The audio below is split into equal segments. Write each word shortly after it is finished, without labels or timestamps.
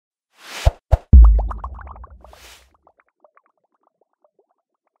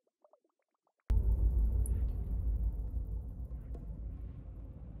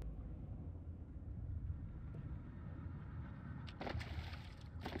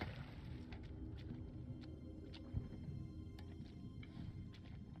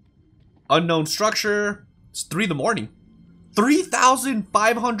Unknown structure. It's 3 in the morning.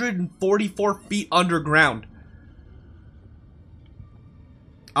 3,544 feet underground.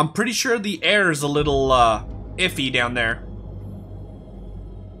 I'm pretty sure the air is a little iffy down there.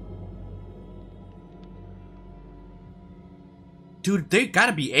 Dude, they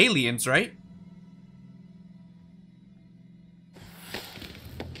gotta be aliens, right?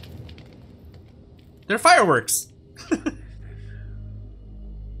 They're fireworks.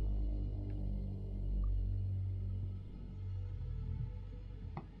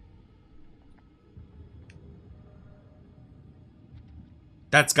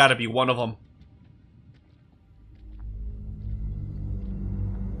 That's gotta be one of them.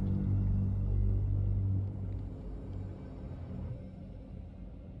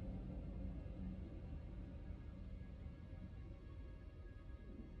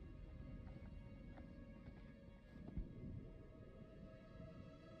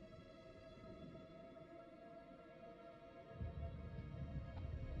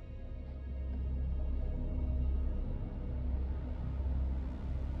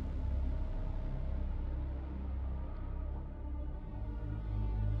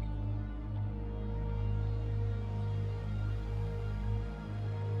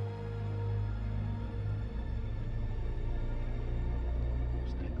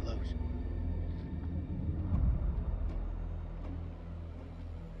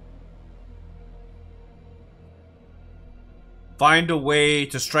 Find a way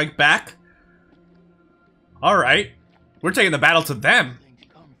to strike back? Alright. We're taking the battle to them. I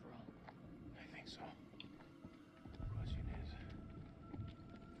think so. Question is,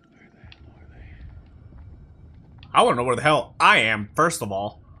 where the hell are they? I want to know where the hell I am, first of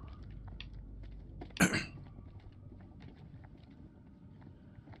all.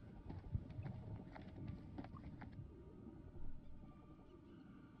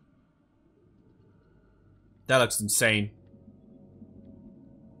 That looks insane.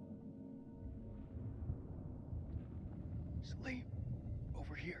 Sleep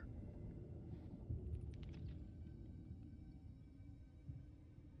over here.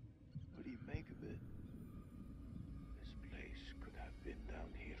 What do you make of it? This place could have been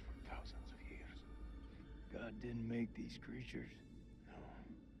down here for thousands of years. God didn't make these creatures. No.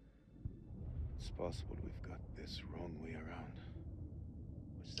 It's possible we've got this wrong way around.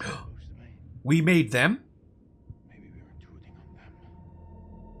 What's that supposed to mean? We made them? Maybe we were intruding on them.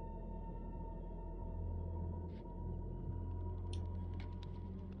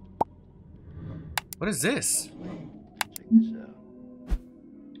 What is this? Check this out.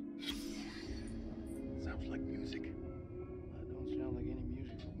 Sounds like music. That don't sound like any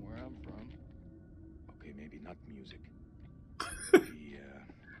music from where I'm from. Okay, maybe not music. Maybe, a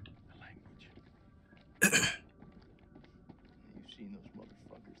language. You've seen those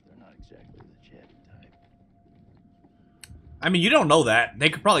motherfuckers. They're not exactly the chatty type. I mean, you don't know that.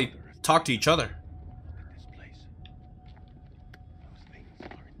 They could probably talk to each other. Look at this place. Those things are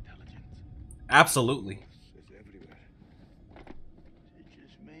intelligent. Absolutely. It's everywhere. Is it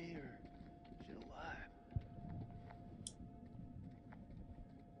just me, or is it alive?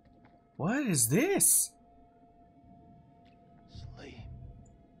 What is this? Sleep.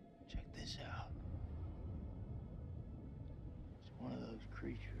 Check this out. It's one of those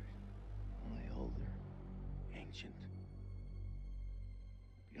creatures, only older, ancient.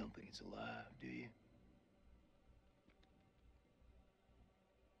 You don't think it's alive, do you?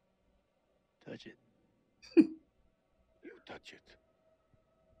 Touch it. You touch it.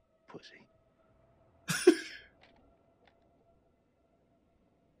 Pussy.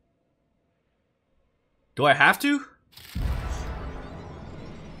 Do I have to?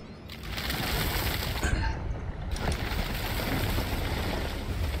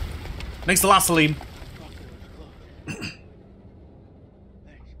 Thanks a lot, Salim. Thanks.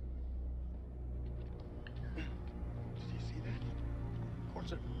 Did you see that? Of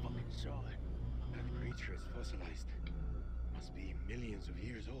course I fucking saw it. That creature is fossilized. Must be millions of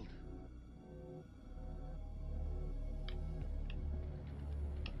years old.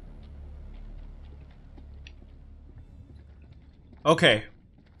 Okay.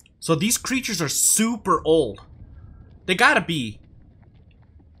 So these creatures are super old. They gotta be.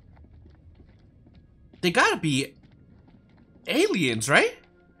 They gotta be aliens, right?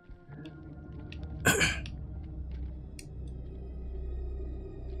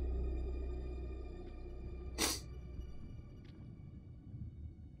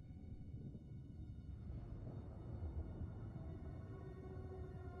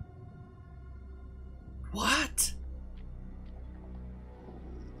 What?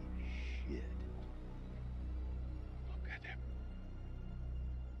 Shit. Look at him.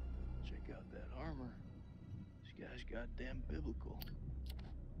 Check much goddamn biblical.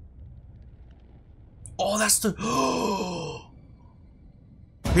 Oh, that's the...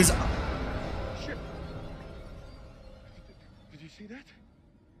 His... Shit! Did you see that?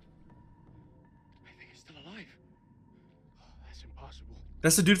 I think he's still alive. Oh, that's impossible.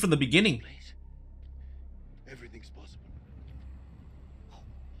 That's the dude from the beginning. Please. Everything's possible. Oh,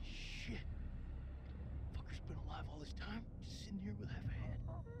 shit. Fucker's been alive all this time? Just sitting here with half a head.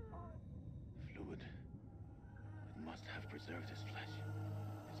 Fluid. It must have preserved his flesh.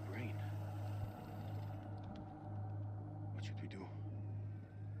 His brain. What should we do?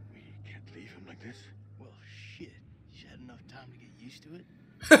 We can't leave him like this. Well, shit. You had enough time to get used to it?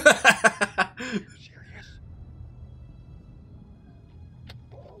 Serious?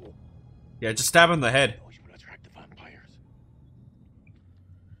 Yeah, just stab him in the head. Noise will attract the vampires.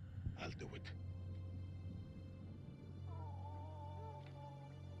 I'll do it.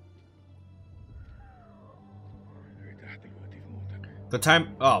 The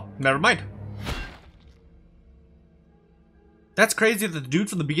time... Oh, never mind. That's crazy that the dude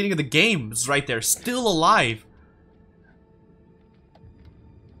from the beginning of the game is right there, still alive.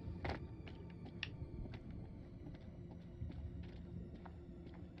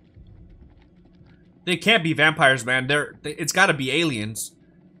 They can't be vampires, man. It's gotta be aliens.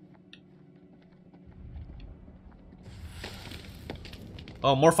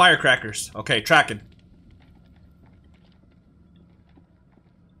 Oh, more firecrackers. Okay, tracking.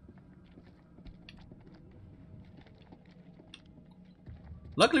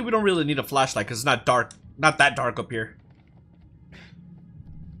 Luckily, we don't really need a flashlight because it's not dark. Not that dark up here.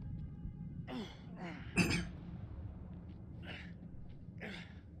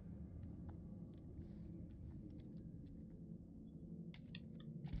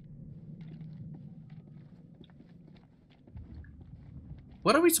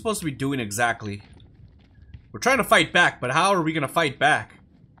 What are we supposed to be doing exactly? We're trying to fight back, but how are we going to fight back?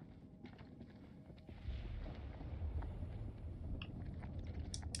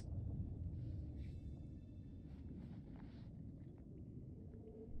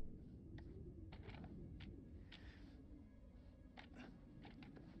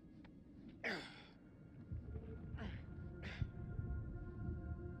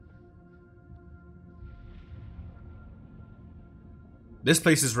 This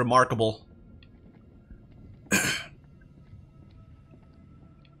place is remarkable.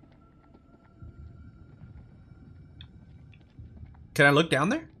 Can I look down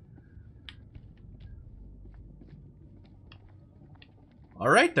there? All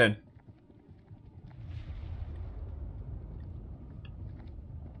right then.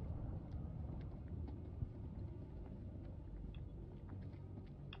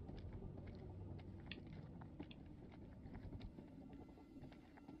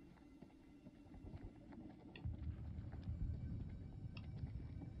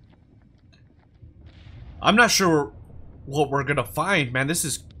 I'm not sure what we're gonna find, man. This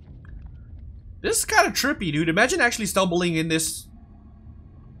is kind of trippy, dude. Imagine actually stumbling in this.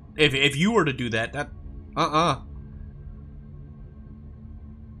 If you were to do that, It's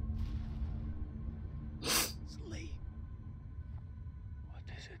late. What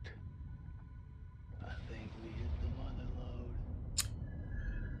is it? I think we hit the mother load.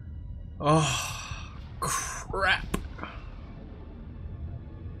 Oh, crap.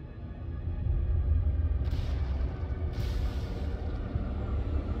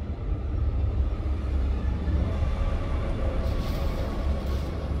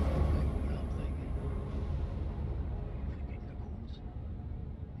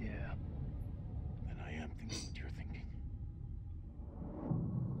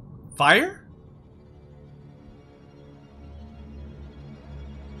 Fire?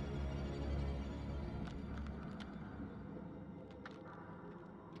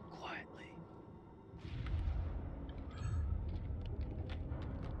 Quietly.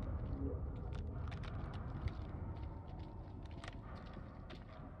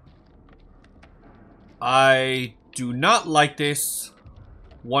 I do not like this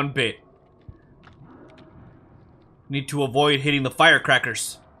one bit. Need to avoid hitting the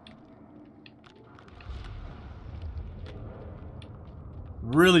firecrackers.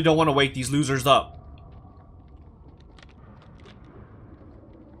 Really don't want to wake these losers up.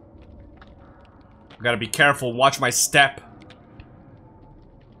 Gotta be careful, watch my step.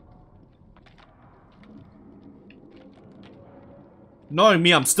 Knowing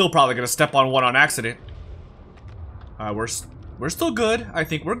me, I'm still probably gonna step on one on accident. We're still good. I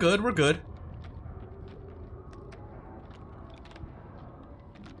think we're good, we're good.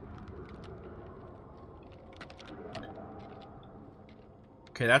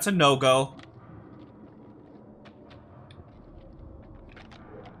 Okay, that's a no-go.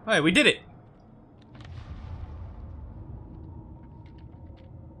 Alright, we did it.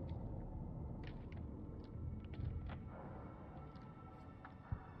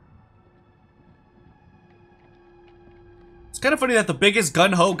 It's kind of funny that the biggest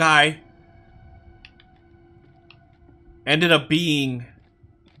gun-ho guy ended up being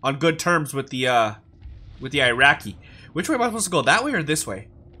on good terms with the Iraqi. Which way am I supposed to go? That way or this way?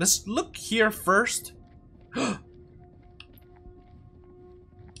 Let's look here first.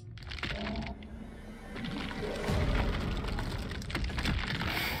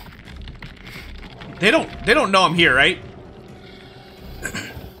 They don't know I'm here, right?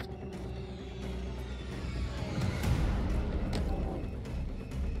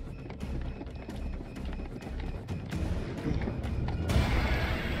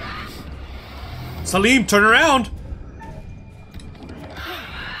 Salim, turn around!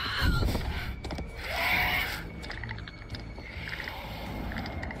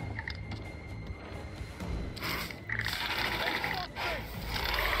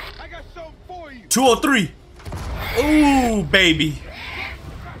 I got something for you. 203. Ooh, baby.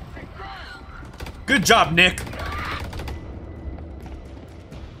 Good job, Nick.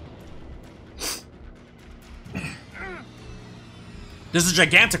 There's a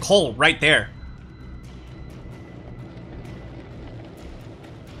gigantic hole right there.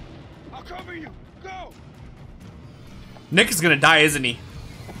 I'll cover you. Go. Nick is gonna die, isn't he?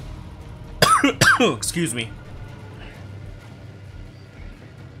 Excuse me.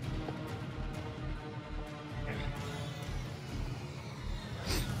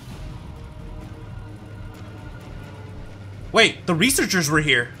 Wait, the researchers were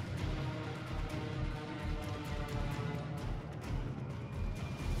here.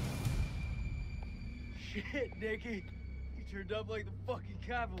 Shit, Nicky. You turned up like the fucking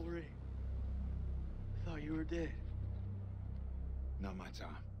cavalry. I thought you were dead. Not my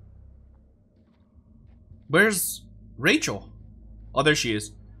time. Where's Rachel? Oh, there she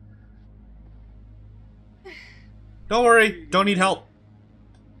is. Don't worry, don't need help.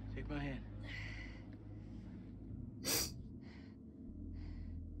 Take my hand.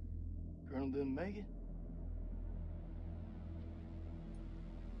 Colonel didn't make it?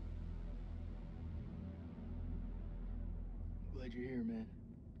 Glad you're here, man.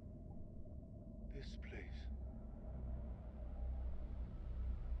 This place.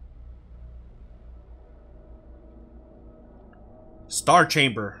 Star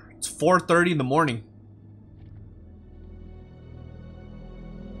Chamber. It's 4:30 in the morning.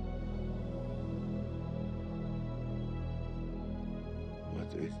 What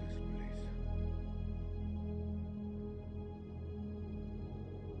is this place?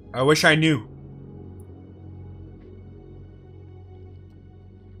 I wish I knew.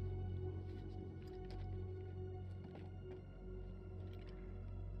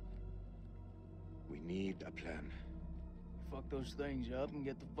 We need a plan. Fuck those things up and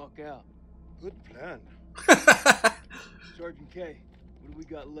get the fuck out. Good plan. Sergeant K, what do we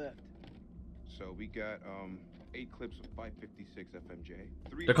got left? So we got 8 clips of 556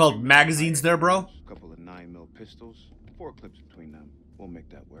 FMJ. They're called magazines there, bro. A couple of 9mm pistols. 4 clips between them. We'll make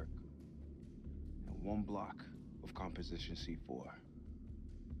that work. And 1 block of composition C4.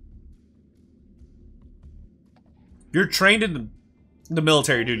 You're trained in the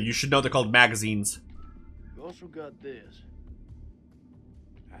military, dude. You should know they're called magazines. We also got this.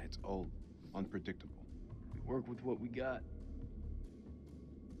 It's old, unpredictable. We work with what we got.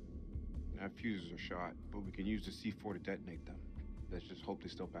 Our fuses are shot, but we can use the C4 to detonate them. Let's just hope they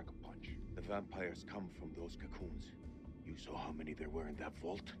still back a punch. The vampires come from those cocoons. You saw how many there were in that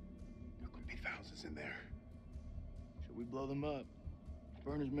vault? There could be thousands in there. Should we blow them up?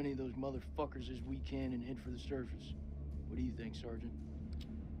 Burn as many of those motherfuckers as we can and head for the surface. What do you think, Sergeant?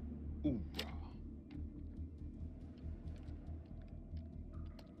 Ooh.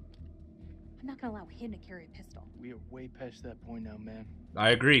 I'm not gonna allow him to carry a pistol. We are way past that point now, man. I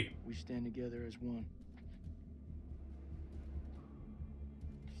agree. We stand together as one.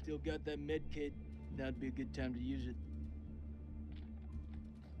 Still got that med kit. Now'd be a good time to use it.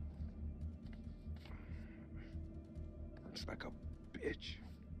 It's like a bitch.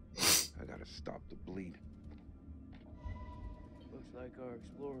 I gotta stop the bleed. Looks like our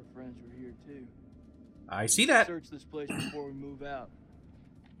explorer friends were here too. I see that. Search this place before we move out.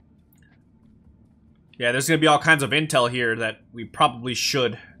 Yeah, there's gonna be all kinds of intel here that we probably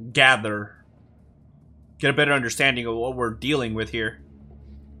should gather. Get a better understanding of what we're dealing with here.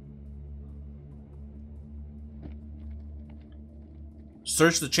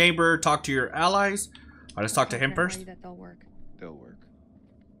 Search the chamber, talk to your allies. I'll just talk to him first. That they'll work. They'll work.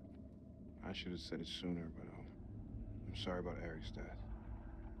 I should have said it sooner, but I'm sorry about Eric's death.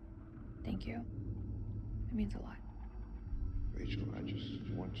 Thank you. It means a lot. Rachel, I just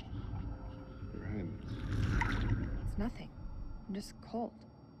want your hand. It's nothing. I'm just cold.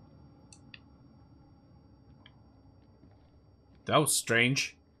 That was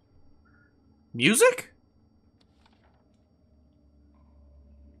strange. Music?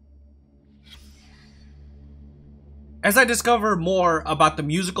 As I discover more about the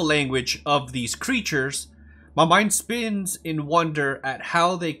musical language of these creatures, my mind spins in wonder at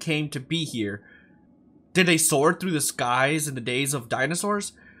how they came to be here. Did they soar through the skies in the days of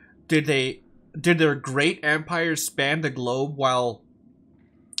dinosaurs? Did their great empires span the globe while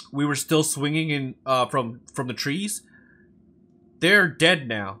we were still swinging in from the trees? They're dead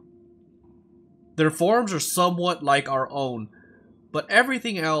now. Their forms are somewhat like our own, but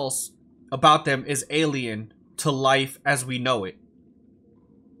everything else about them is alien to life as we know it.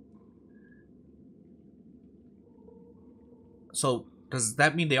 So, does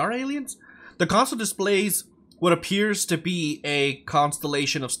that mean they are aliens? The console displays what appears to be a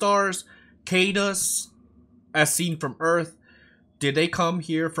constellation of stars, Cadus, as seen from Earth. Did they come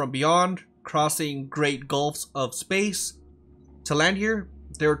here from beyond, crossing great gulfs of space to land here?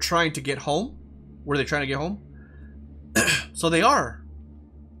 They were trying to get home? Were they trying to get home? So they are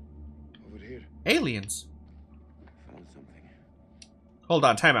Over here. aliens. Found something. Hold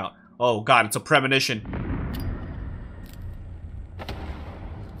on, time out. Oh god, it's a premonition.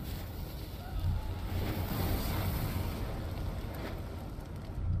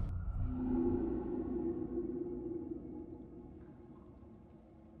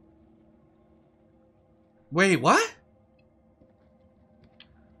 Wait, what?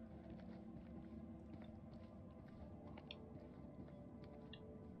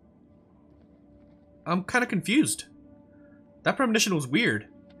 I'm kind of confused. That premonition was weird.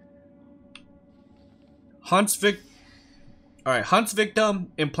 Hunts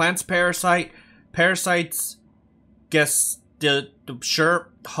victim implants parasite. Parasites guess the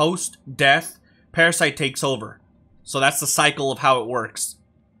sure host death. Parasite takes over. So that's the cycle of how it works.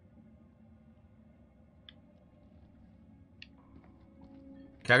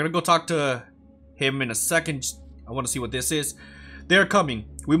 Okay, I'm gonna go talk to him in a second. I want to see what this is. They're coming.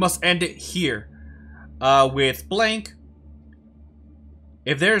 We must end it here. With blank.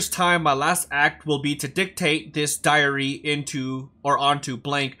 If there's time, my last act will be to dictate this diary into or onto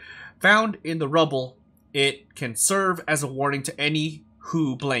blank. Found in the rubble, it can serve as a warning to any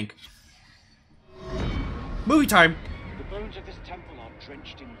who blank. Movie time. The bones of this temple are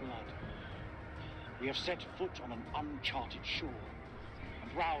drenched in blood. We have set foot on an uncharted shore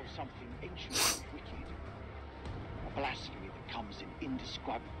and roused something ancient and wicked. A blasphemy that comes in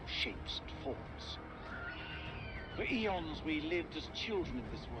indescribable shapes and forms. For eons we lived as children in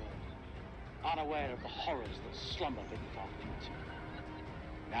this world, unaware of the horrors that slumber beneath our feet.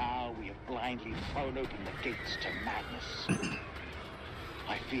 Now we have blindly thrown open the gates to madness.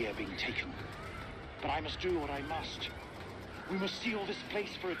 I fear being taken, but I must do what I must. We must seal this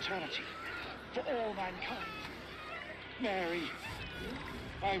place for eternity, for all mankind. Mary,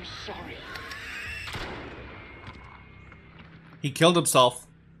 I'm sorry. He killed himself.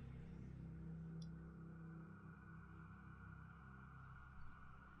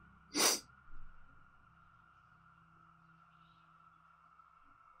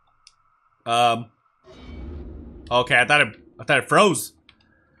 Okay, I thought it froze.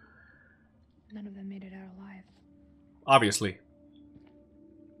 None of them made it out alive. Obviously.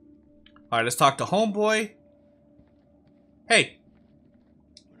 Alright, let's talk to Homeboy. Hey.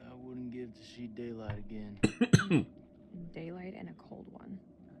 But I wouldn't give to see daylight again. Daylight and a cold one.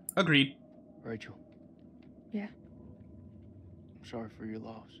 Agreed. Rachel, Yeah. I'm sorry for your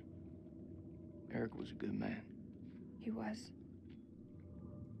loss. Eric was a good man. He was.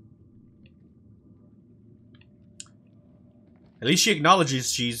 At least she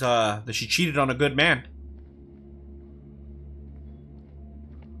acknowledges that she cheated on a good man.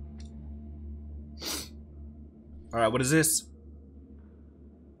 Alright, what is this?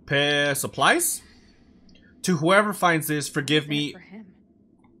 Supplies? To whoever finds this, forgive me. For him.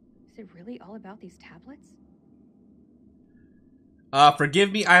 Is it really all about these tablets?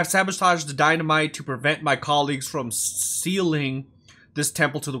 Forgive me, I have sabotaged the dynamite to prevent my colleagues from sealing this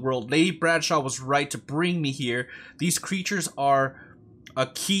temple to the world. Lady Bradshaw was right to bring me here. These creatures are a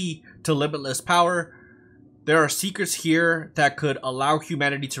key to limitless power. There are secrets here that could allow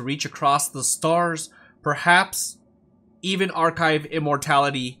humanity to reach across the stars, perhaps even archive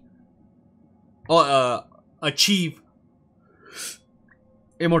immortality, achieve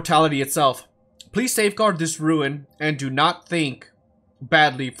immortality itself. Please safeguard this ruin and do not think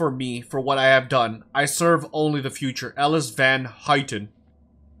badly for me for what I have done. I serve only the future. Ellis Van Houten.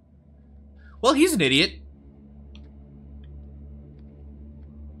 Well, he's an idiot.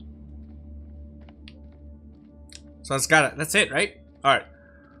 So that's it, right? Alright.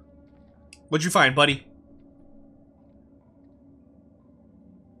 What'd you find, buddy?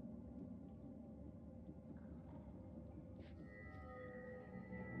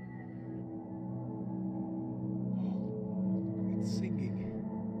 It's singing.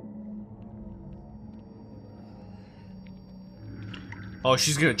 Oh,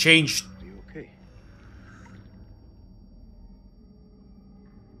 she's gonna change. Are you okay?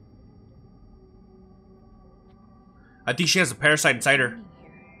 I think she has a parasite inside her.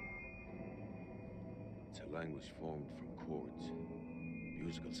 It's a language formed from chords,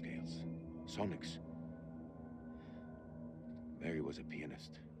 musical scales, sonics. Mary was a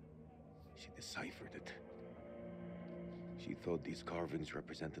pianist. She deciphered it. She thought these carvings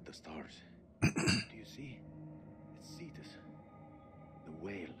represented the stars. Do you see? It's Cetus. The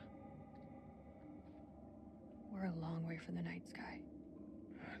whale. We're a long way from the night sky.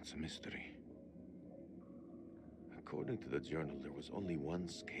 It's a mystery. According to the journal, there was only one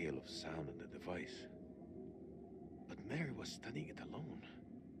scale of sound in the device. But Mary was studying it alone.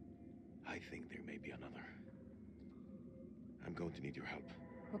 I think there may be another. I'm going to need your help.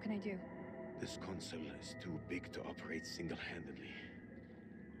 What can I do? This console is too big to operate single-handedly.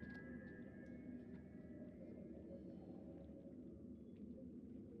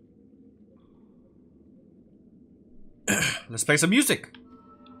 Let's play some music.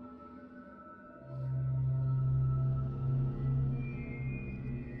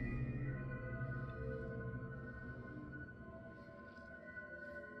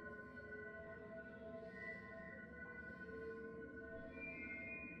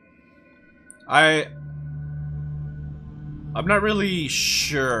 I'm not really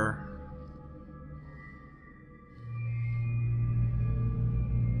sure.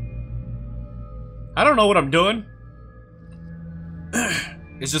 I don't know what I'm doing.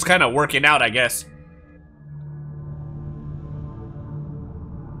 It's just kind of working out, I guess.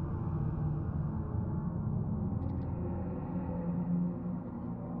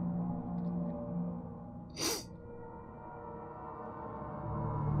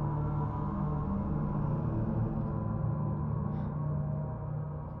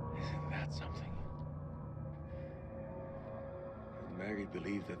 Isn't that something? Mary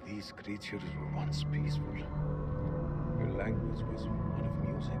believed that these creatures were once peaceful. Their language was one of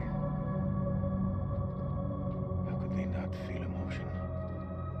music. How could they not feel emotion?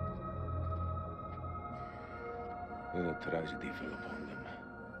 Then a tragedy fell upon them.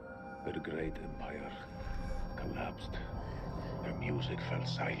 Their great empire collapsed. Their music fell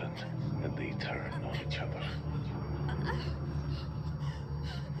silent, and they turned on each other.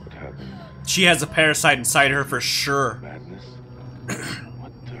 What happened? She has a parasite inside her for sure. Madness?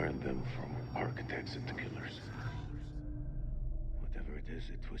 What turned them from architects into killers? Whatever it is,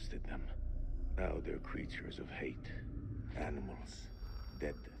 it twisted them. Now they're creatures of hate. Animals.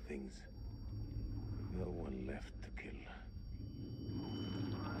 Dead things. No one left to kill.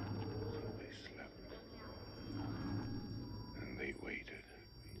 So they slept. And they waited.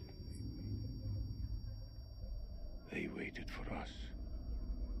 They waited for us.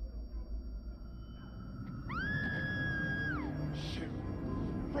 Shit.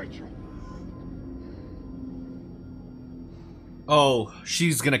 Rachel! Oh,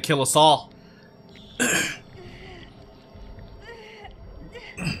 she's gonna kill us all.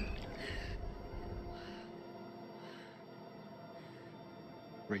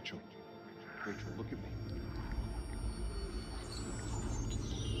 Rachel. Rachel, look at me.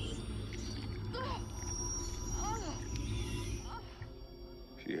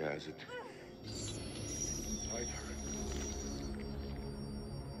 She has it. Inside her.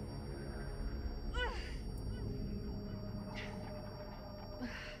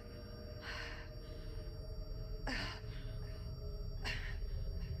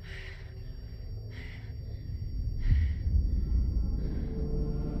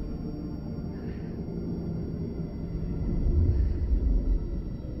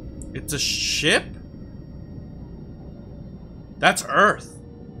 It's a ship? That's Earth.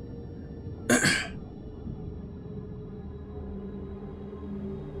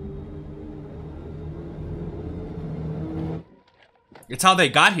 It's how they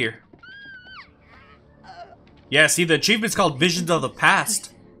got here. Yeah, see, the achievement's called Visions of the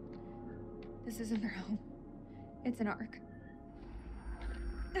Past. This isn't their home. It's an ark.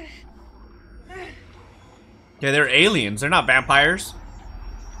 Yeah, they're aliens. They're not vampires.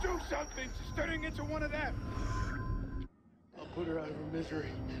 Do something! She's turning into one of them! I'll put her out of her misery.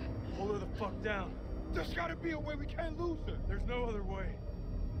 Hold her the fuck down. There's gotta be a way we can't lose her! There's no other way.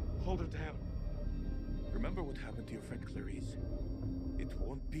 Hold her down. Remember what happened to your friend Clarice? It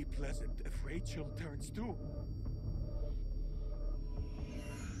won't be pleasant if Rachel turns too.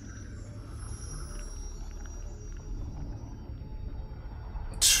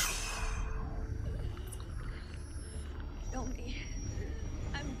 Kill me.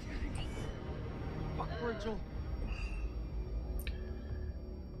 I'm trying. Fuck, Rachel.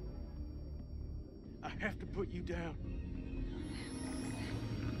 I have to put you down.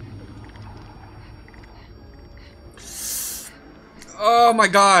 Oh my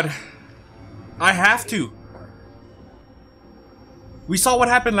god. I have to. We saw what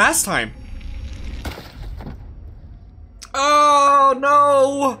happened last time. Oh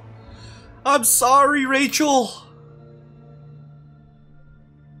no. I'm sorry, Rachel.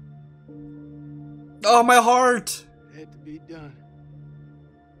 Oh, my heart. It had to be done.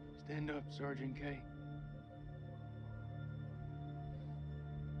 Stand up, Sergeant K.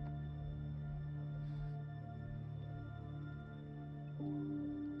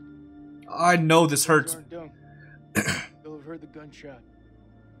 I know this hurts. Aren't done. They'll have heard the gunshot.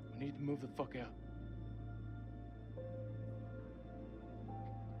 We need to move the fuck out.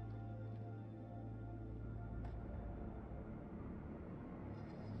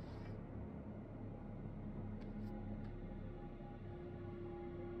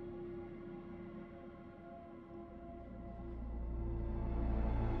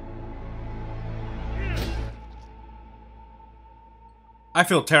 I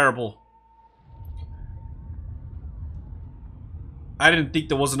feel terrible. I didn't think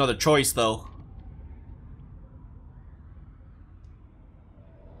there was another choice, though.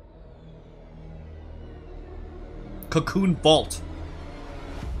 Cocoon Vault.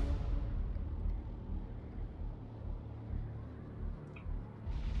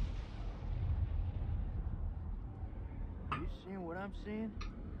 You seeing what I'm seeing?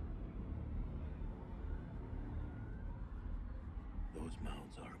 Those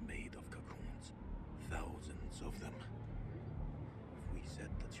mounds are made of cocoons. Thousands of them. If we set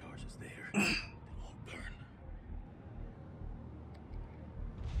the charges there, they'll all burn.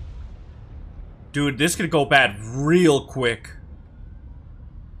 Dude, this could go bad real quick.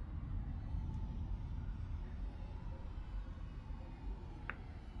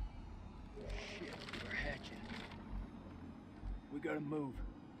 Shit, we're hatching. We gotta move.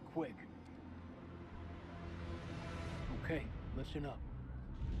 Quick. Okay, listen up.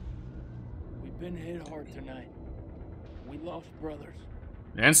 We've been hit hard tonight. We lost brothers.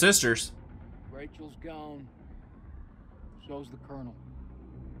 And sisters. Rachel's gone. So's the Colonel.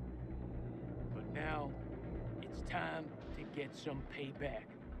 But now, it's time to get some payback.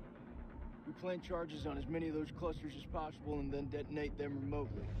 We plant charges on as many of those clusters as possible and then detonate them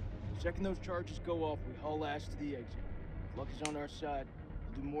remotely. The second those charges go off, we haul ass to the exit. If luck is on our side,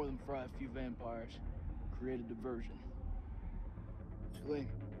 we'll do more than fry a few vampires. Create a diversion. Sling,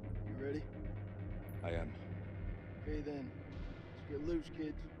 you ready? I am. Okay then. Let's get loose,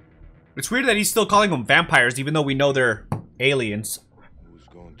 kids. It's weird that he's still calling them vampires, even though we know they're aliens. Who's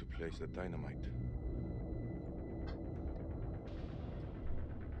going to place the dynamite?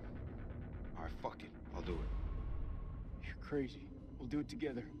 Alright, fuck it. I'll do it. You're crazy. We'll do it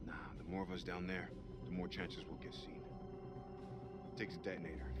together. Nah, the more of us down there, the more chances we'll get seen. It takes a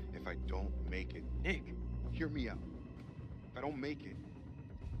detonator. If I don't make it... Nick! Hear me out. If I don't make it,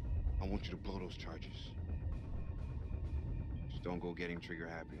 I want you to blow those charges. Just don't go getting trigger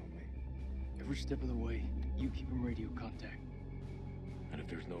happy on me. Every step of the way, you keep in radio contact. And if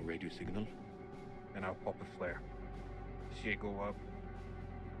there's no radio signal? And I'll pop a flare. See it go up.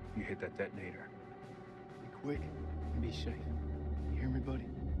 You hit that detonator. Be quick and be safe. You hear me, buddy?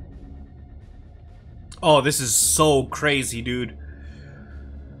 Oh, this is so crazy, dude.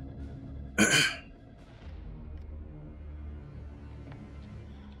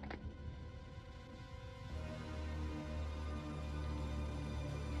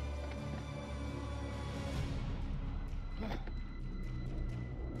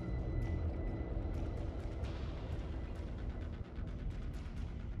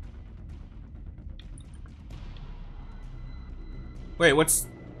 Wait, what's...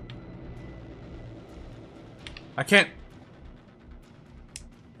 I can't...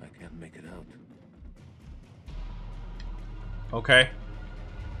 I can't make it out. Okay.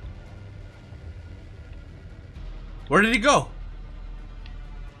 Where did he go?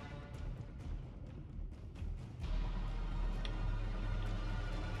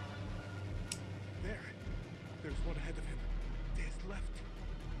 There. There's one ahead of him. There's left.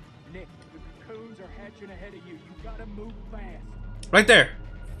 Nick, the cocoons are hatching ahead of you. You gotta move fast. Right there.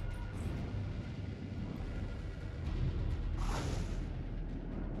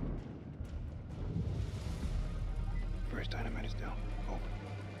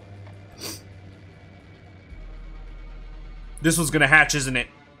 This was gonna hatch, isn't it?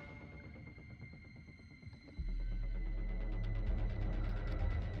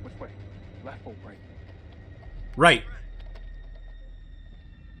 Which way? Left or right? Right.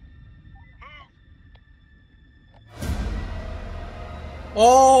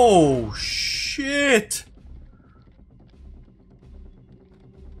 Oh, shit.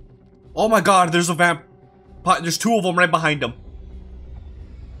 Oh my god, there's a vamp. There's two of them right behind him.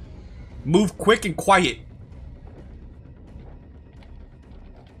 Move quick and quiet.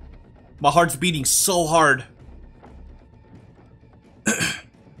 My heart's beating so hard.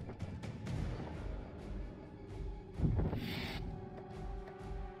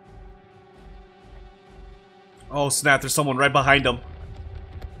 Oh snap, there's someone right behind him.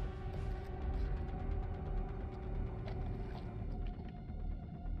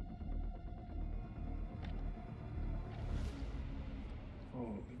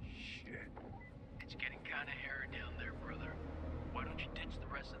 Holy shit. It's getting kind of hairy down there, brother. Why don't you ditch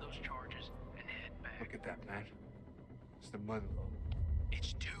the rest of those charges and head back? Look at that, man. It's the mother lode.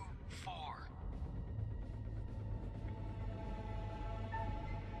 It's too far.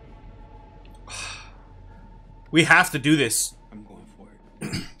 We have to do this. I'm going for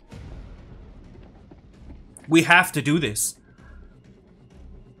it. We have to do this.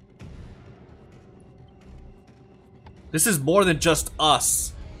 This is more than just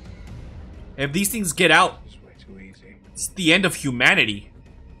us. If these things get out, It's way too easy. it's the end of humanity.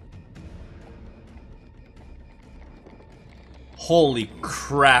 Holy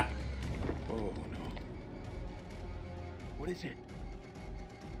crap. Oh no. What is it?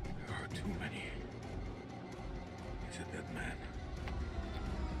 There are too many. He's a dead man.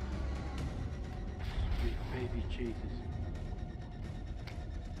 Sweet baby Jesus.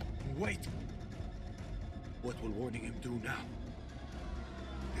 Wait! What will warning him do now?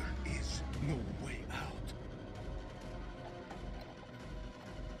 There is no way out.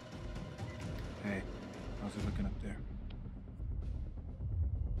 Hey, how's it looking up there?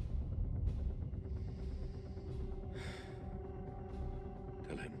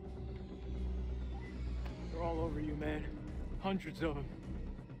 Tell him. They're all over you, man. Hundreds of them.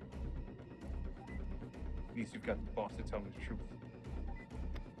 At least you've got the boss to tell me the truth.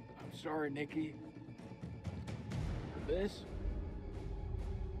 I'm sorry, Nikki. For this?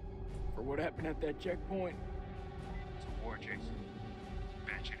 For what happened at that checkpoint? It's a war, Jason.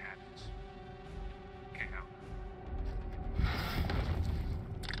 Bad shit happens. Get out.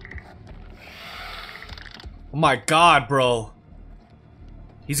 Oh my god, bro.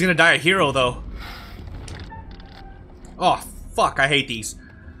 He's gonna die a hero, though. Oh, fuck, I hate these.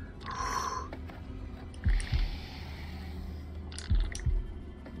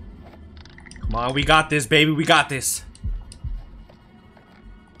 Come on, we got this, baby, we got this.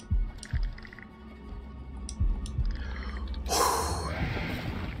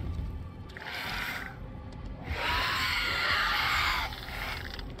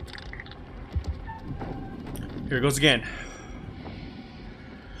 Here it goes again.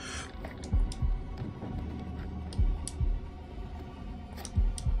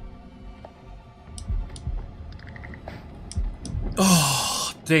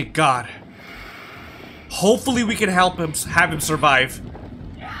 Oh, thank God. Hopefully we can help him, have him survive.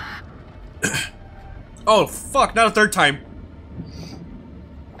 Oh, fuck, not a third time.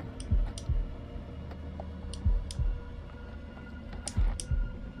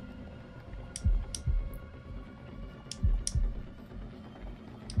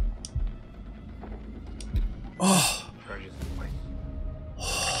 Oh. Charges in place.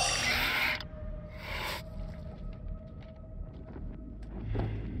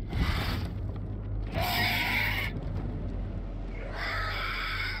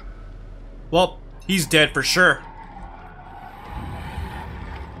 Well, he's dead for sure.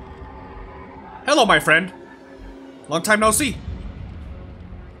 Hello, my friend. Long time no see.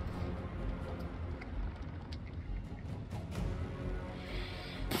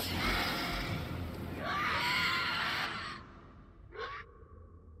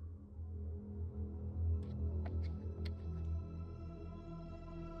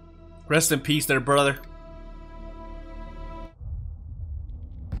 Rest in peace there, brother.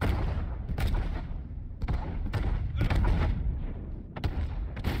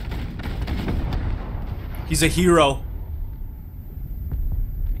 He's a hero.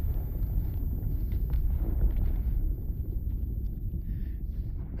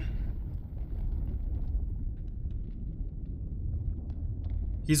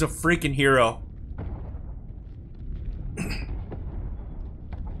 He's a freaking hero.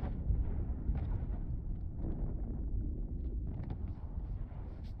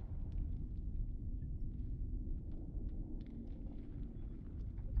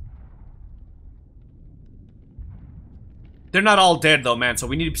 They're not all dead though, man, so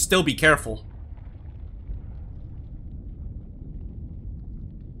we need to still be careful.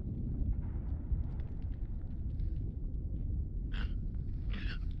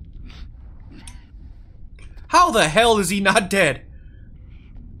 How the hell is he not dead?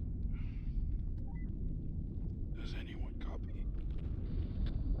 Does anyone copy?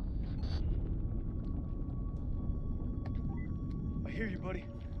 I hear you, buddy.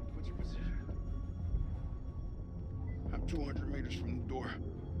 What's your position? I'm 200 meters from the door.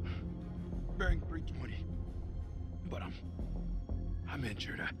 Bearing 320. But I'm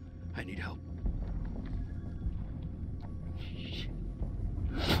injured. I need help.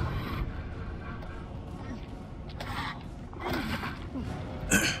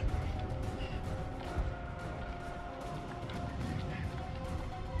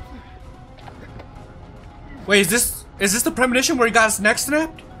 Wait, is this the premonition where he got his neck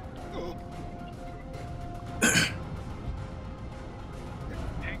snapped?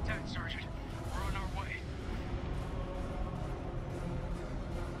 Hang tight, Sergeant. We're on our way.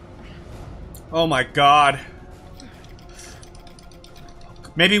 Oh my god.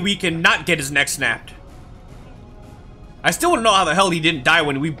 Maybe we can not get his neck snapped. I still want to know how the hell he didn't die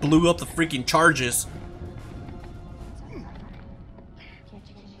when we blew up the freaking charges.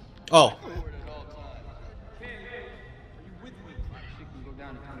 Oh.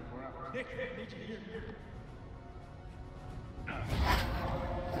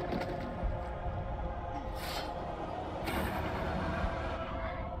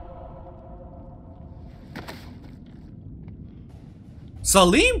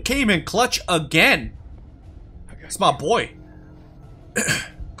 Salim came in clutch again. It's my boy.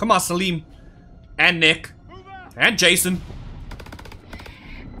 Come on, Salim. And Nick. And Jason.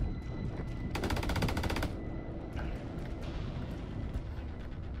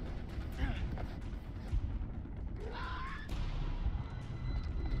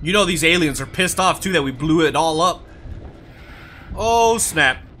 You know these aliens are pissed off too that we blew it all up. Oh,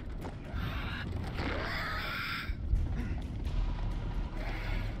 snap.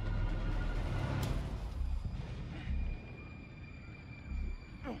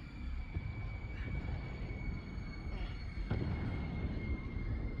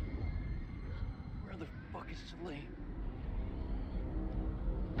 Where the fuck is Salim?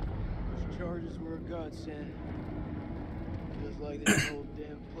 Those charges were a godsend. Feels like this whole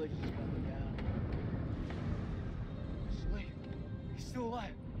damn place is coming down. Salim, he's still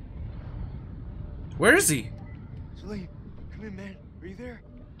alive. Where is he? Salim, come in, man. Are you there?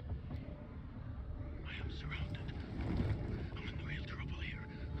 I am surrounded. I'm in real trouble here.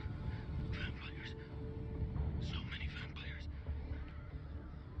 Vampires. So many vampires.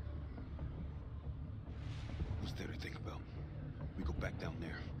 What's there to think about? We go back down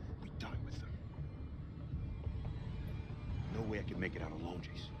there. We die with them. No way I can make it out alone,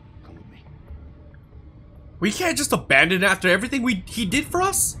 Jason. Come with me. We can't just abandon it after everything he did for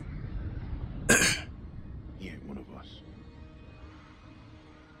us? He ain't one of us.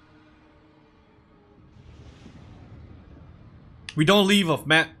 We don't leave of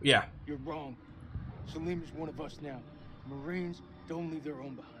Matt. Yeah. You're wrong. Salim is one of us now. Marines don't leave their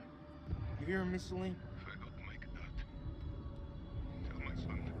own behind. You hear me, Salim? If I don't make that, tell my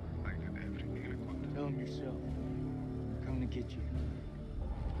son I did everything I could. Tell him yourself. I'm coming to get you.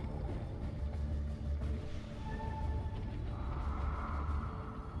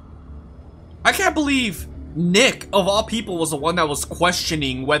 I can't believe Nick, of all people, was the one that was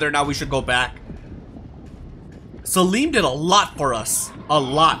questioning whether or not we should go back. Salim did a lot for us. A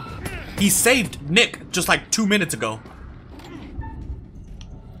lot. He saved Nick just like 2 minutes ago.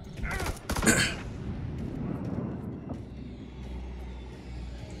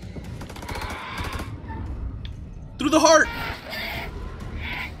 Through the heart.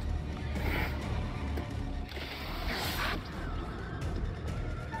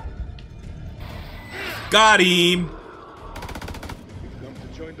 Got him. Come to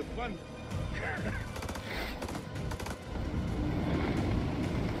join the fun.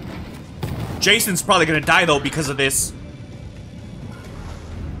 Jason's probably gonna die though because of this.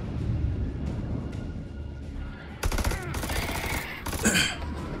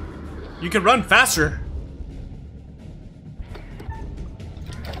 You can run faster.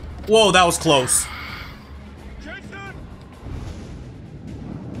 Whoa, that was close. Jason!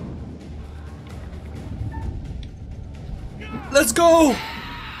 Let's go!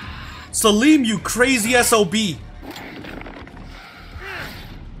 Salim, you crazy SOB.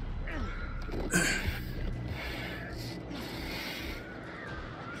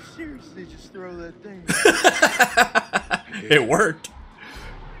 Seriously, just throw that thing. It worked.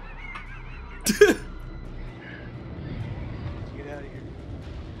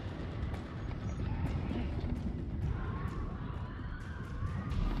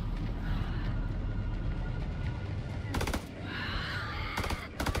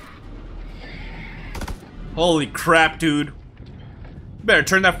 Holy crap, dude. Better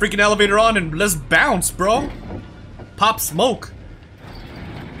turn that freaking elevator on and let's bounce, bro. Pop smoke.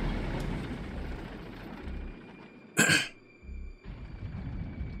 Takes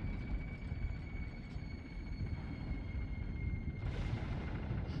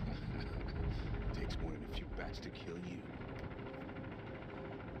more than a few bats to kill you.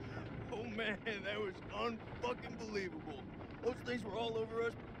 Oh man, that was unfucking believable. Those things were all over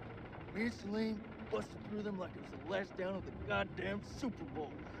us. Me and Salim busted through them like it was the last down of the goddamn Super Bowl.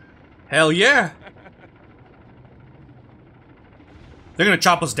 Hell yeah. They're gonna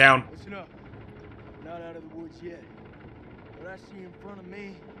chop us down. Listen up. We're not out of the woods yet. What I see in front of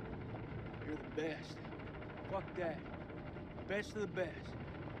me, you're the best. Fuck that. Best of the best.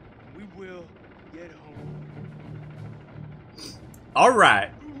 We will get home. All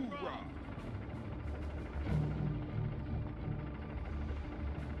right.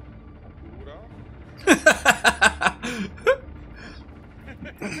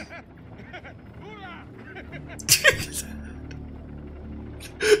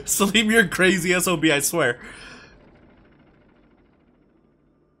 Salim, you're crazy SOB, I swear.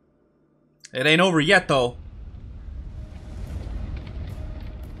 It ain't over yet, though.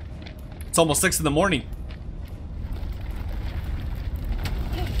 It's almost 6 in the morning.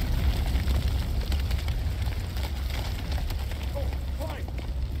 Oh, fine.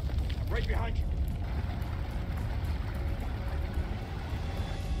 I'm right behind you.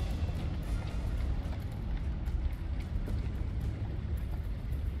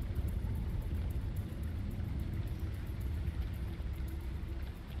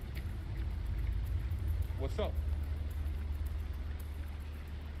 What's up?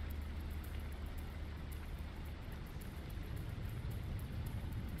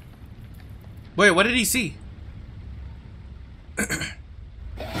 Wait, what did he see?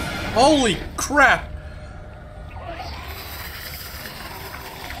 Holy crap!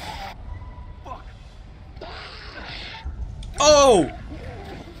 Oh!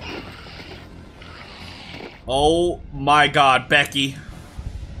 Oh my god, Becky.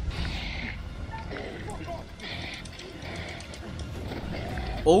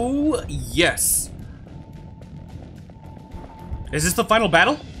 Oh, yes. Is this the final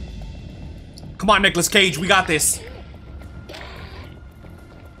battle? Come on, Nicolas Cage, we got this.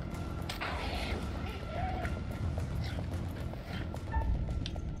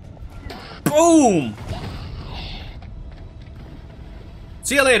 Boom!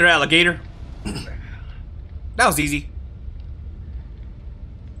 See you later, alligator. That was easy.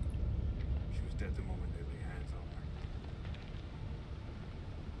 She was dead the moment they laid hands on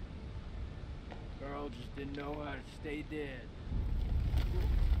her. Girl just didn't know how to stay dead.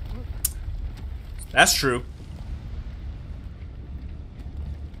 That's true.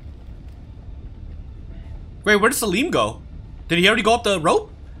 Wait, where did Salim go? Did he already go up the rope?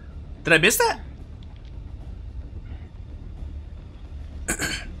 Did I miss that?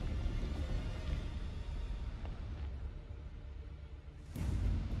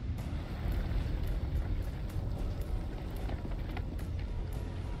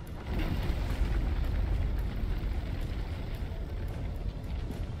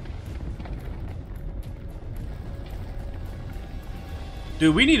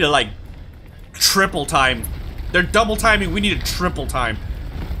 Dude, we need to, like, triple time. They're double timing, we need a triple time.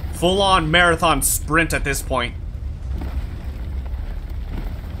 Full-on marathon sprint at this point.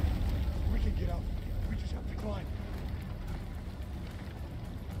 We can get out. We just have to climb.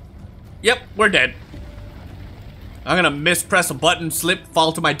 Yep, we're dead. I'm gonna mispress a button, slip,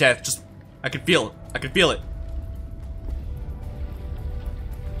 fall to my death. Just, I can feel it. I can feel it.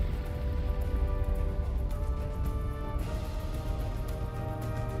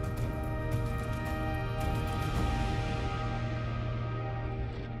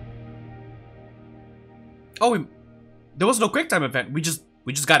 Oh, there was no quick time event. We just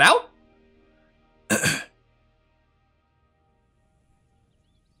got out?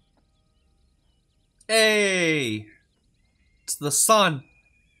 Hey! It's the sun.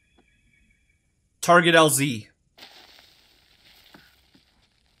 Target LZ.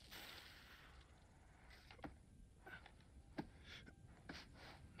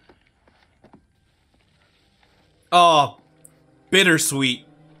 Oh, bittersweet.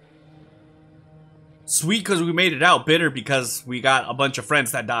 Sweet because we made it out, bitter because we got a bunch of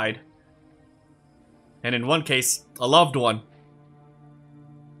friends that died. And in one case, a loved one.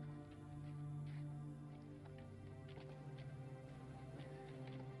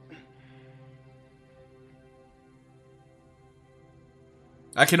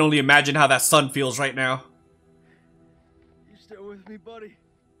 I can only imagine how that son feels right now. You still with me, buddy?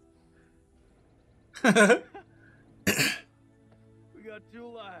 got two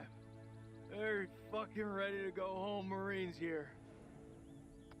alive. They're fucking ready to go home, Marines here.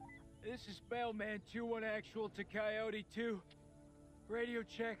 This is Bellman 2-1 actual to Coyote 2. Radio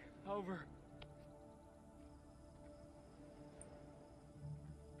check, over.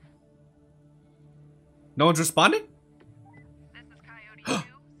 No one's responding? This is Coyote 2,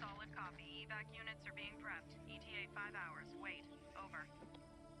 solid copy. Evac units are being prepped. ETA 5 hours. Wait, over.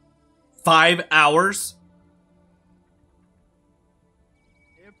 5 hours?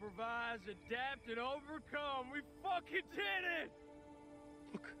 Improvise, adapt, and overcome. We fucking did it!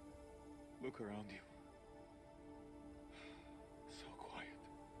 Look around you. So quiet.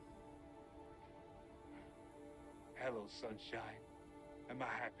 Hello, sunshine. Am I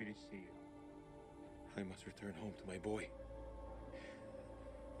happy to see you? I must return home to my boy.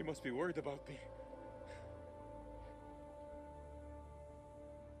 He must be worried about me.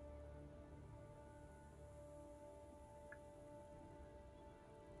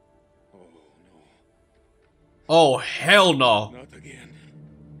 Oh, no. Oh, hell no. Not again.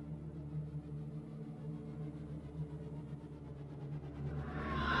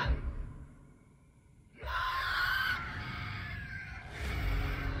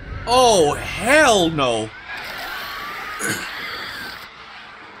 Oh, hell no.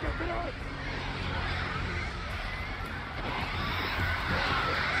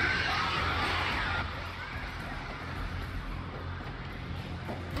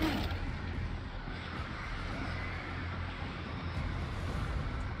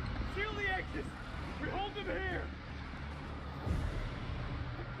 Seal the exits! We hold them here!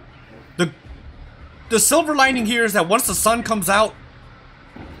 The silver lining here is that once the sun comes out,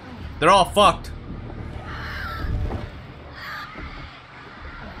 they're all fucked.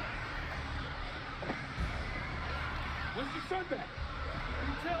 Where's the sun back?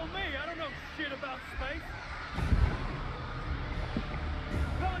 You tell me, I don't know shit about space.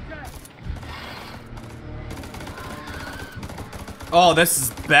 Contact! Oh, this is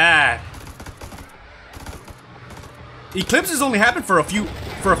bad. Eclipses only happen for a few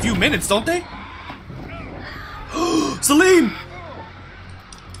minutes, don't they? Salim!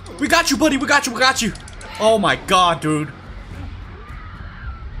 We got you, buddy. We got you. We got you. Oh my god, dude.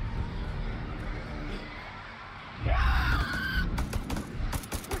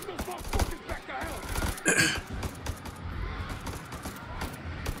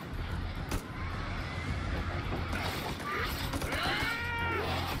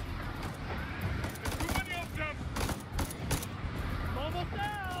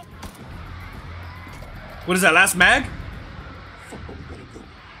 What is that, last mag?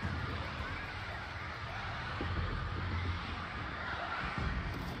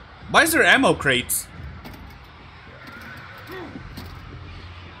 Why is there ammo crates?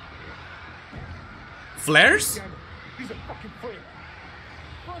 Flares? He's a fucking flare.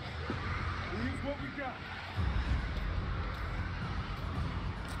 Fuck. We use what we got.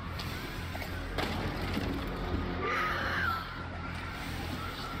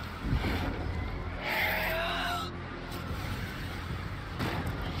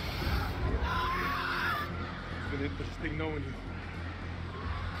 It's been interesting knowing you.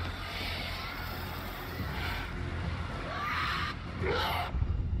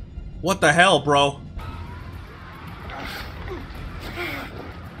 What the hell, bro?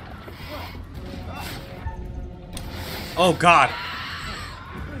 Oh god.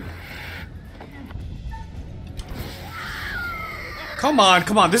 Come on,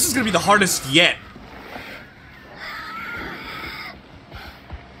 come on. This is gonna be the hardest yet.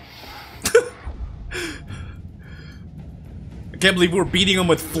 I can't believe we're beating them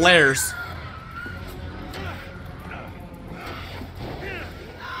with flares.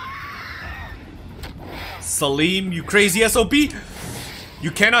 Salim, you crazy SOB. You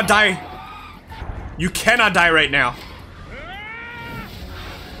cannot die. You cannot die right now.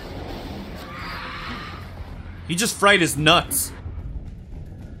 He just fried his nuts.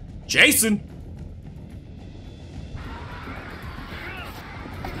 Jason!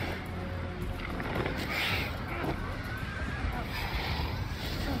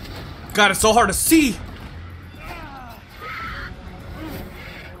 God, it's so hard to see.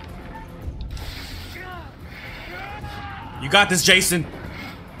 You got this, Jason.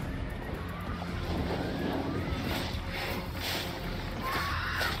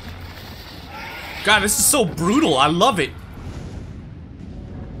 God, this is so brutal. I love it.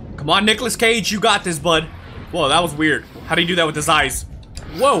 Come on, Nicolas Cage. You got this, bud. Whoa, that was weird. How do you do that with his eyes?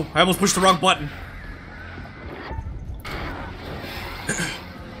 Whoa, I almost pushed the wrong button.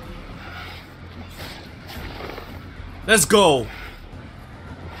 Let's go.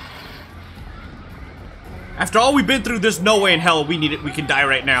 After all we've been through, there's no way in hell we need it. We can die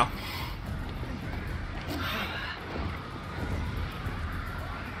right now.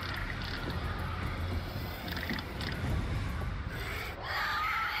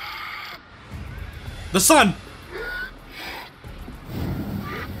 The sun!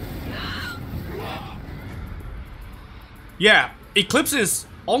 Yeah, eclipses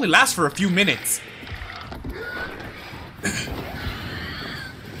only last for a few minutes.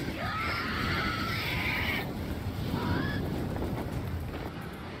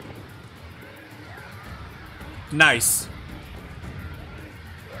 Nice.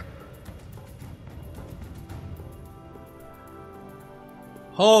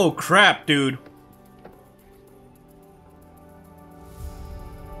 Oh crap, dude.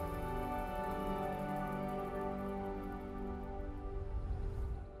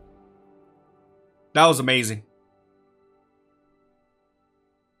 That was amazing.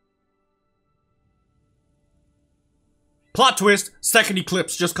 Plot twist, second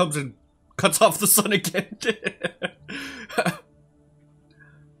eclipse just comes and cuts off the sun again.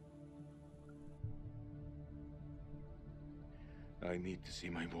 I need to see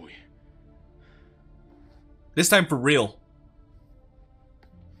my boy. This time for real.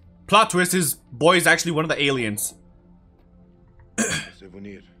 Plot twist, his boy is actually one of the aliens. A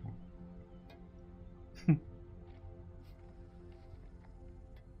souvenir.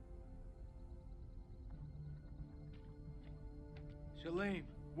 Salim,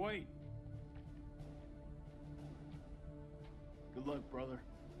 wait. Good luck, brother.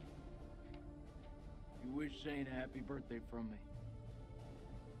 You wish Zane a happy birthday from me.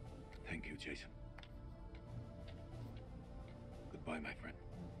 Thank you, Jason. Goodbye, my friend.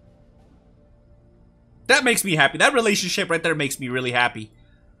 That makes me happy. That relationship right there makes me really happy.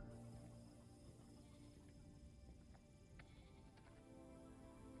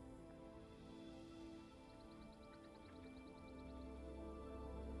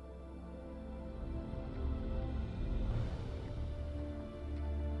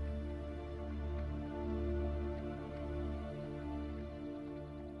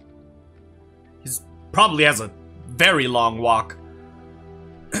 He probably has a very long walk.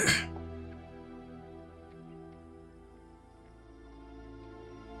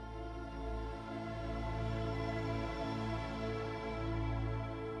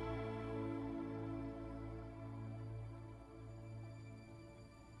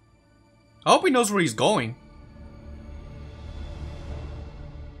 I hope he knows where he's going.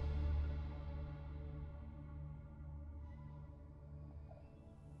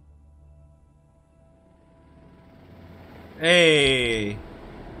 Hey.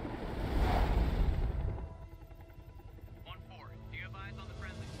 1-4. Do you have eyes on the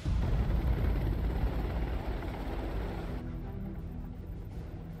friendly?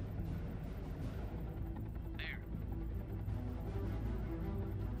 There.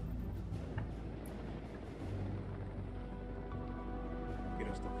 Get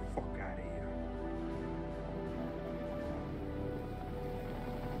us the fuck out of here.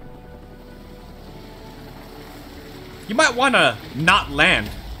 You might want to not land.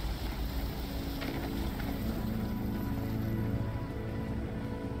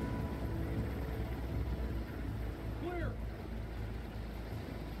 Clear.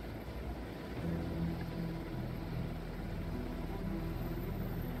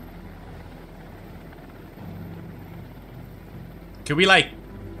 Can we, like,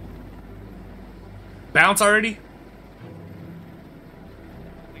 bounce already?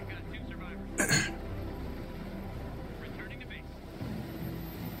 We've got 2 survivors. Returning to base.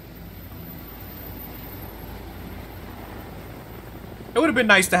 It would have been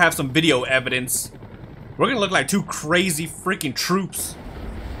nice to have some video evidence. We're gonna look like 2 crazy freaking troops.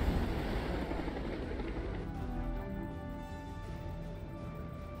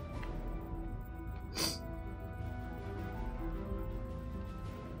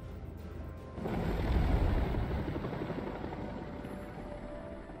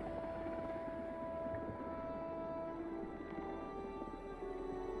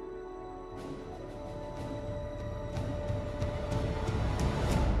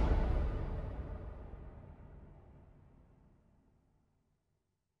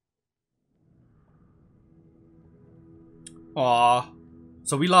 Aw.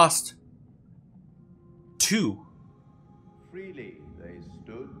 So we lost 2. Freely they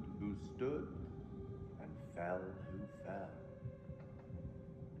stood who stood, and fell who fell.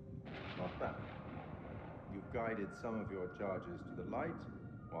 Not bad. You've guided some of your charges to the light,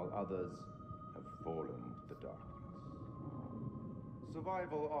 while others have fallen to the darkness.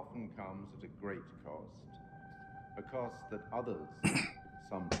 Survival often comes at a great cost, a cost that others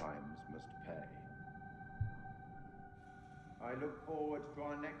sometimes must pay. I look forward to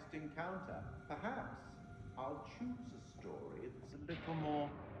our next encounter. Perhaps I'll choose a story that's a little more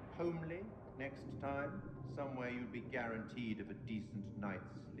homely next time. Somewhere you'll be guaranteed of a decent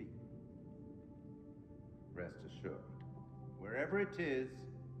night's sleep. Rest assured, wherever it is,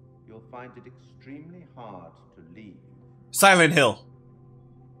 you'll find it extremely hard to leave. Silent Hill.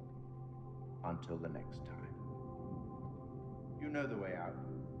 Until the next time. You know the way out.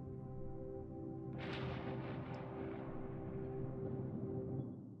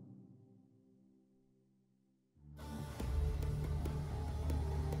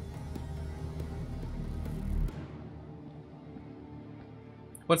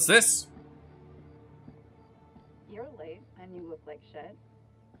 What's this? You're late, and you look like shit.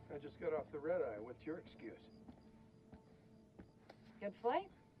 I just got off the red eye. What's your excuse? Good flight?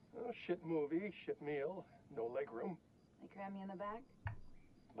 Oh, shit movie, shit meal, no leg room. They cram you in the back?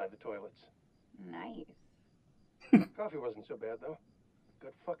 By the toilets. Nice. Coffee wasn't so bad, though.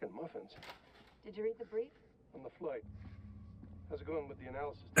 Good fucking muffins. Did you read the brief? On the flight. How's it going with the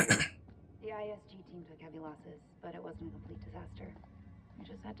analysis today? The ISG team took heavy losses, but it wasn't a complete disaster. We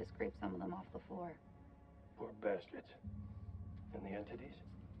just had to scrape some of them off the floor. Poor bastards. And the entities?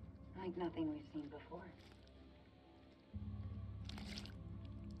 Like nothing we've seen before.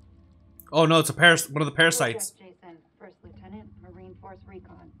 Oh no, it's a one of the parasites. Jason, First Lieutenant, Marine Force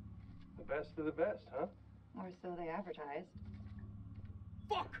Recon. The best of the best, huh? Or so they advertised.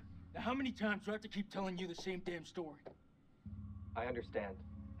 Fuck! Now how many times do I have to keep telling you the same damn story? I understand.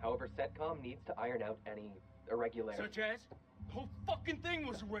 However, CENTCOM needs to iron out any irregularities. Such as? The whole fucking thing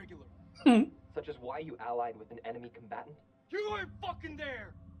was irregular. Such as why you allied with an enemy combatant? You weren't fucking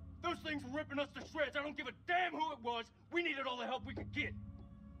there! Those things were ripping us to shreds. I don't give a damn who it was. We needed all the help we could get.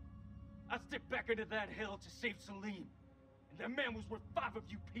 I stepped back into that hell to save Salim. And that man was worth 5 of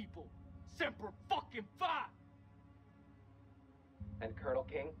you people. Semper fucking 5! And Colonel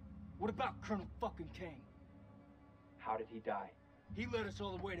King? What about Colonel fucking King? How did he die? He led us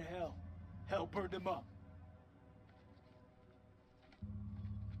all the way to hell. Hell burned him up.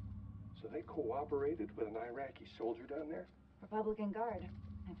 So they cooperated with an Iraqi soldier down there? Republican Guard,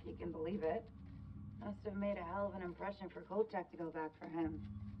 if you can believe it. Must have made a hell of an impression for Kolchak to go back for him.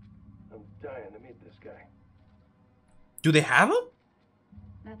 I'm dying to meet this guy. Do they have him?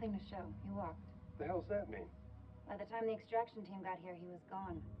 Nothing to show. He walked. The hell's that mean? By the time the extraction team got here, he was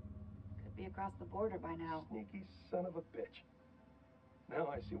gone. Could be across the border by now. Sneaky son of a bitch. Now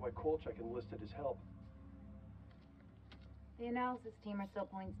I see why Kolchak enlisted his help. The analysis team are still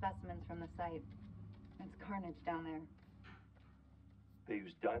pulling specimens from the site. It's carnage down there. They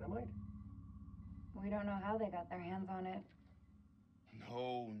used dynamite? We don't know how they got their hands on it.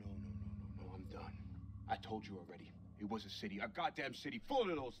 No, I'm done. I told you already. It was a city, a goddamn city full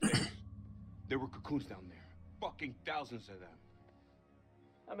of those things. There were cocoons down there. Fucking thousands of them.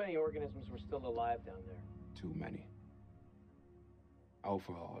 How many organisms were still alive down there? Too many. Oh,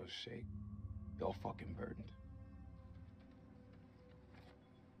 for Allah's sake. They're fucking burdened.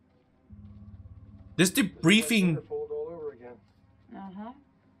 This debriefing. Winterfold all over again. Uh-huh.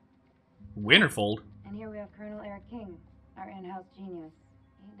 Winterfold? And here we have Colonel Eric King, our in-house genius.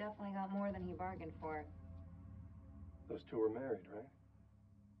 He definitely got more than he bargained for. Those two were married,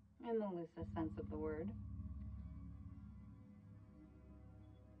 right? In the loosest sense of the word.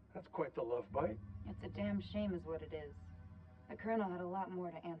 That's quite the love bite. It's a damn shame is what it is. The Colonel had a lot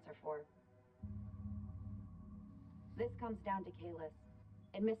more to answer for. This comes down to Kalis.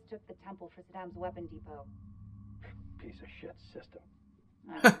 It mistook the temple for Saddam's weapon depot. Piece of shit system.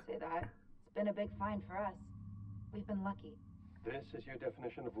 I wouldn't say that. It's been a big find for us. We've been lucky. This is your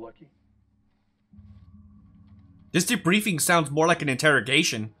definition of lucky? This debriefing sounds more like an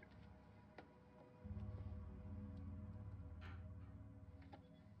interrogation.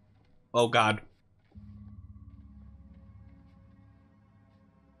 Oh god.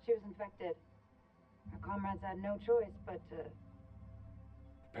 She was infected. Her comrades had no choice but to...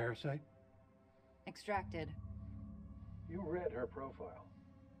 Parasite? Extracted. You read her profile.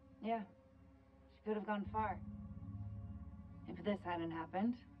 Yeah. She could have gone far. If this hadn't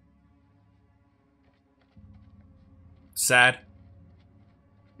happened. Sad.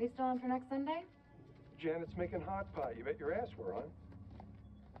 We still on for next Sunday? Janet's making hot pot. You bet your ass we're on.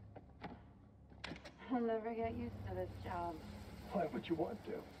 I'll never get used to this job. Why would you want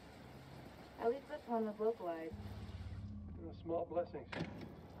to? At least this one was localized. Small blessings.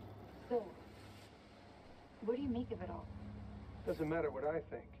 So, what do you make of it all? Doesn't matter what I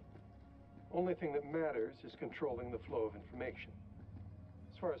think. Only thing that matters is controlling the flow of information.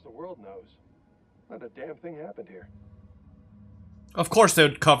 As far as the world knows, not a damn thing happened here. Of course they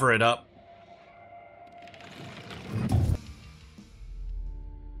would cover it up.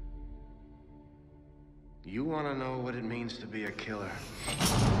 You want to know what it means to be a killer?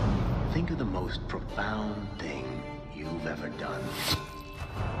 Think of the most profound thing you've ever done.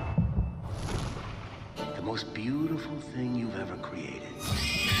 The most beautiful thing you've ever created.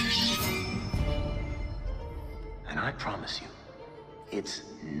 And I promise you, it's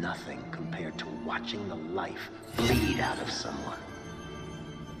nothing compared to watching the life bleed out of someone.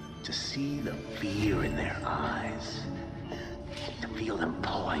 To see the fear in their eyes. To feel them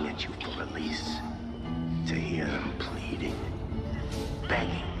pawing at you for release. To hear them pleading,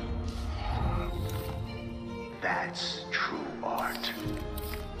 begging. That's true art.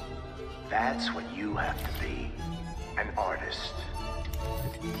 That's what you have to be, an artist.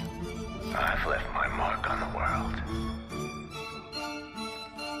 I've left my mark on the world.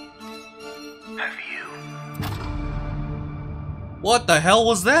 Have you? What the hell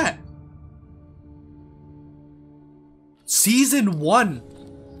was that? Season 1.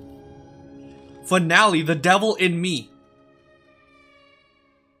 Finale, The Devil in Me.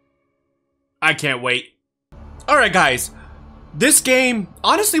 I can't wait. Alright guys, this game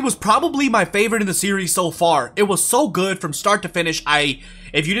honestly was probably my favorite in the series so far. It was so good from start to finish.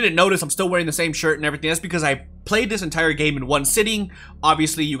 If you didn't notice, I'm still wearing the same shirt and everything. That's because I played this entire game in one sitting.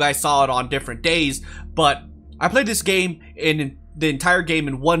 Obviously, you guys saw it on different days, but I played this game in the entire game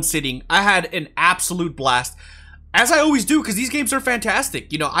in one sitting. I had an absolute blast, as I always do, because these games are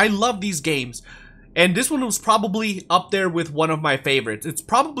fantastic. You know, I love these games, and this one was probably up there with one of my favorites. It's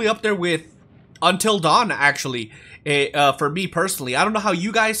probably up there with Until Dawn, actually, for me personally. I don't know how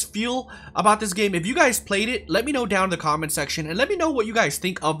you guys feel about this game. If you guys played it, let me know down in the comment section, and let me know what you guys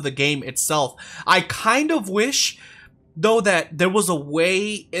think of the game itself. I kind of wish, though, that there was a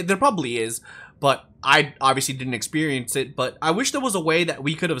way, there probably is, but I obviously didn't experience it, but I wish there was a way that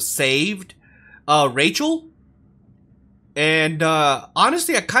we could have saved Rachel. And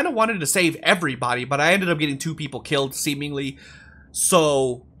honestly, I kind of wanted to save everybody, but I ended up getting 2 people killed, seemingly.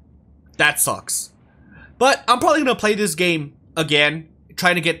 So that sucks. But I'm probably going to play this game again,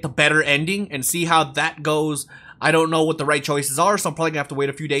 trying to get the better ending and see how that goes. I don't know what the right choices are, so I'm probably going to have to wait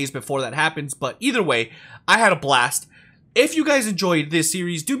a few days before that happens. But either way, I had a blast. If you guys enjoyed this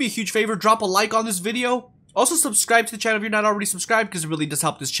series, do me a huge favor, drop a like on this video. Also, subscribe to the channel if you're not already subscribed, because it really does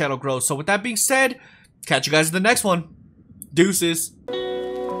help this channel grow. So with that being said, catch you guys in the next one. Deuces.